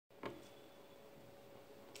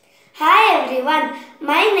everyone.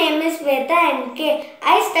 My name is Swetha N.K.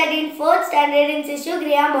 I studied 4th standard in Sishu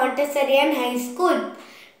Griha Montessori and High School.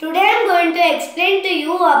 Today I am going to explain to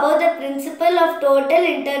you about the principle of total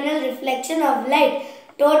internal reflection of light.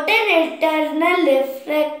 Total internal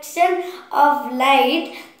reflection of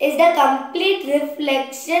light is the complete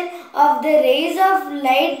reflection of the rays of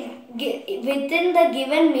light within the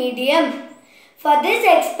given medium. For this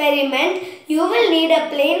experiment, you will need a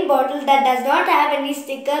plain bottle that does not have any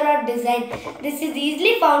sticker or design. This is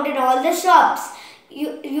easily found in all the shops.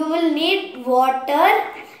 You will need water,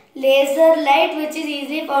 laser light which is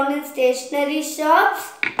easily found in stationery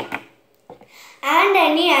shops, and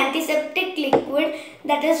any antiseptic liquid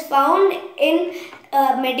that is found in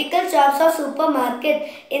medical shops or supermarket.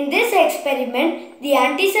 In this experiment, the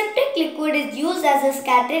antiseptic liquid is used as a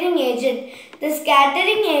scattering agent. The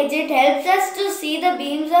scattering agent helps us to see the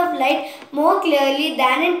beams of light more clearly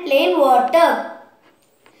than in plain water.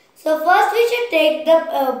 So first we should take the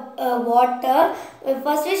water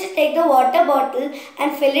bottle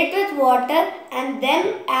and fill it with water, and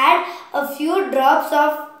then add a few drops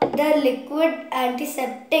of the liquid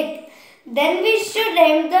antiseptic. Then we should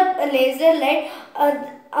aim the laser light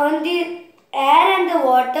on the air and the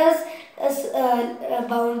water's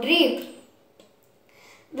boundary.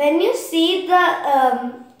 When you see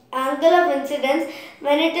the angle of incidence,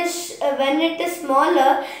 when it is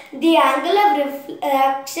smaller, the angle of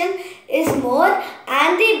refraction is more,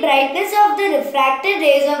 and the brightness of the refracted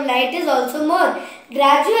rays of light is also more.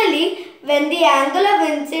 Gradually, when the angle of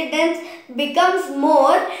incidence becomes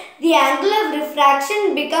more, the angle of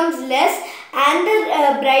refraction becomes less, and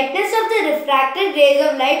the brightness of the refracted rays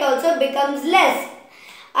of light also becomes less.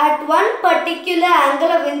 At one particular angle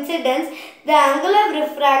of incidence, the angle of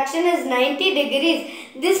refraction is 90 degrees.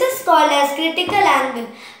 This is called as critical angle.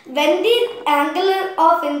 When the angle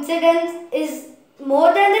of incidence is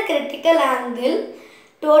more than the critical angle,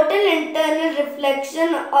 total internal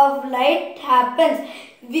reflection of light happens.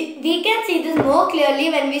 We can see this more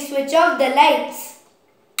clearly when we switch off the lights.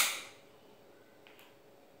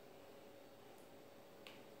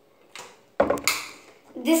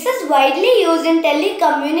 This is widely used in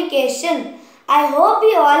telecommunication. I hope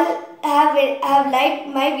you all have liked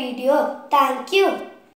my video. Thank you.